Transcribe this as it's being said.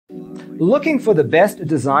Looking for the best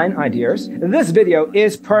design ideas? This video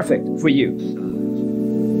is perfect for you.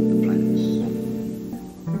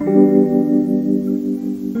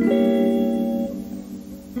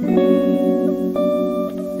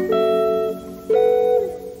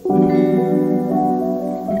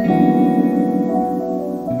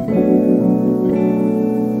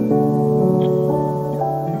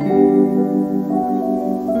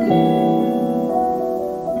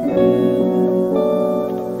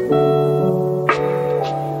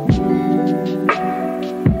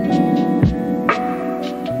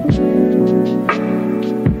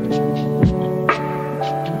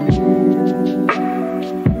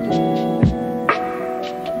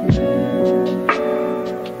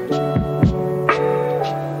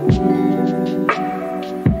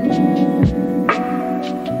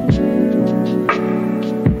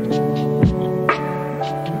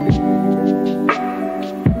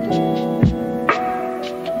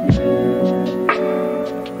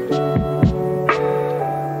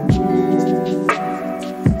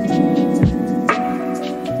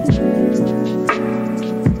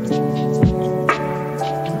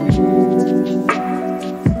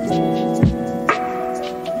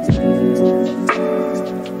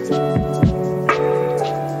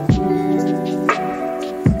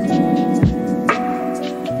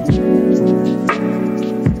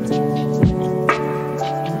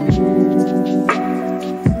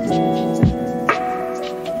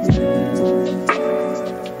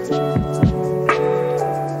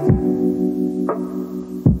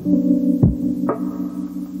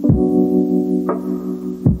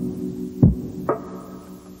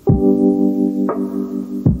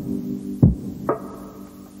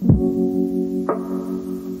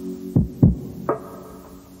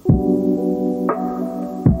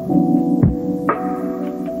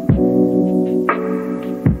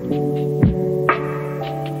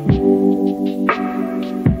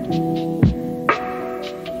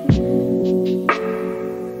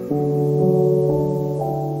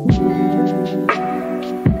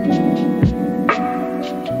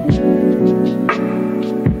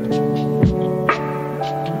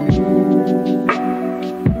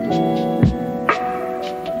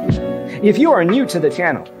 If you are new to the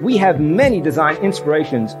channel, we have many design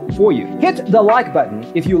inspirations for you. Hit the like button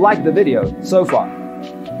if you like the video so far.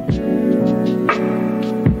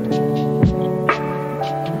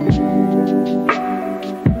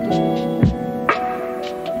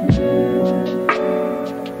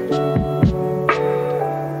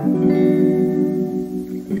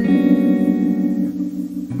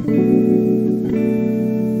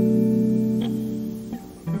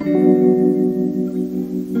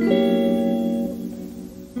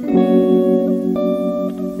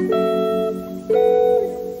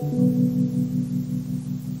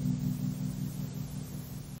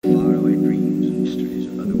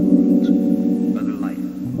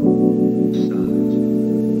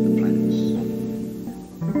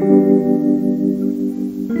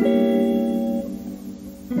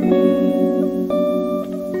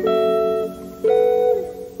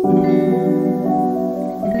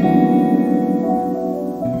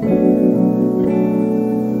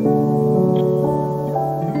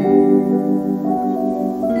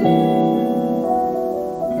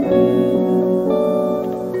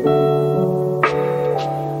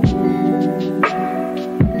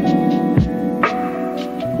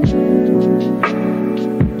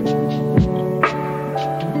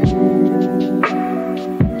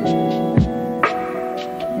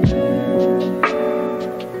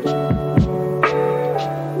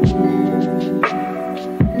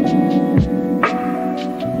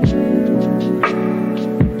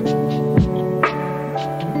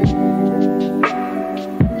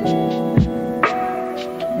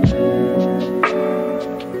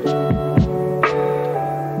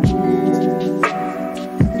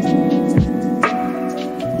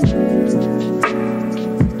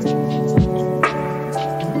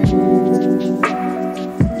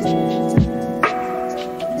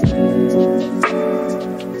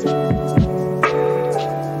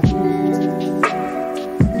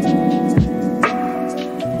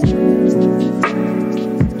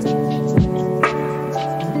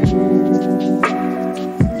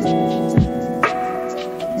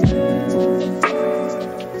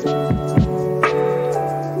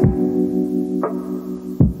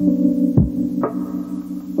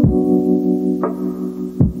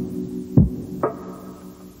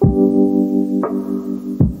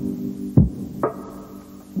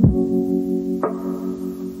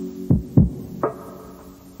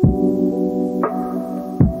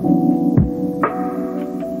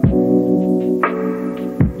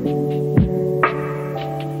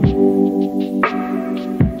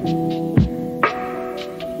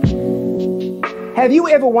 Have you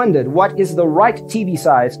ever wondered what is the right TV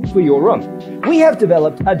size for your room? We have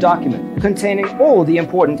developed a document containing all the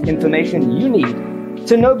important information you need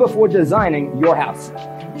to know before designing your house.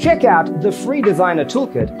 Check out the free designer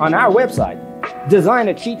toolkit on our website,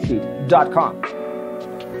 designercheatsheet.com.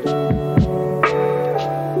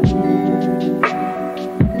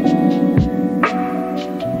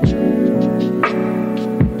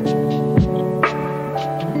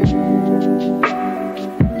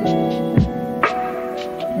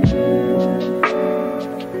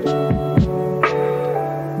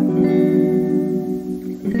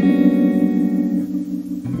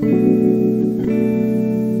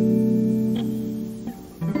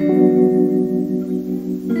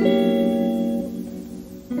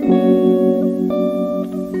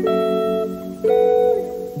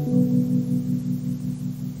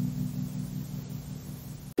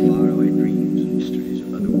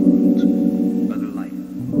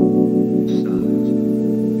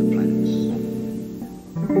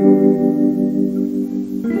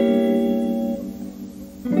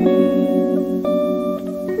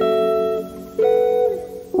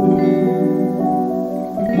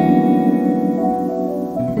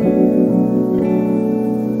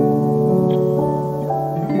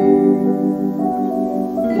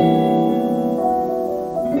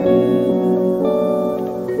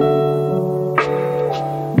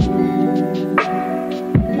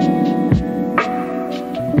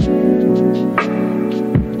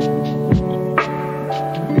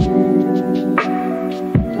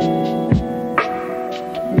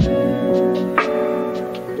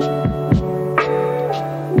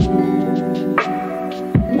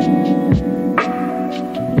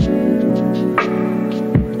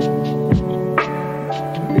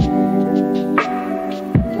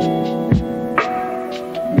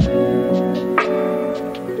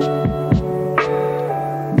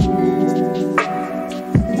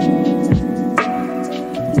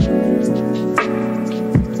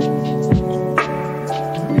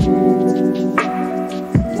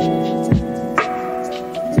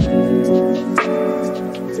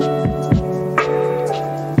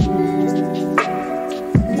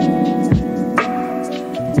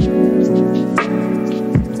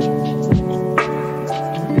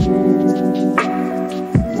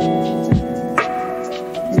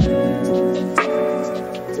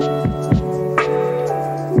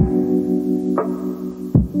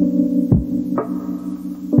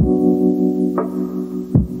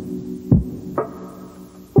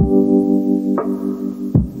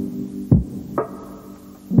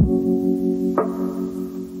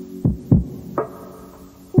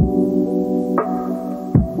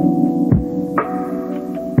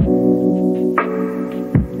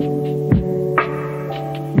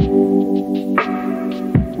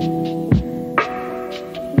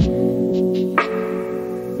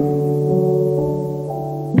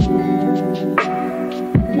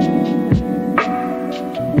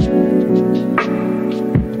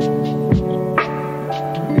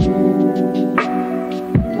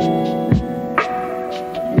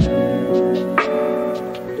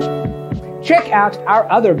 Check out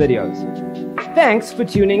our other videos. Thanks for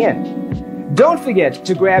tuning in. Don't forget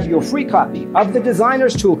to grab your free copy of the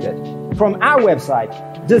Designer's Toolkit from our website,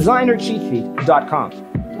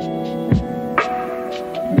 designercheatsheet.com.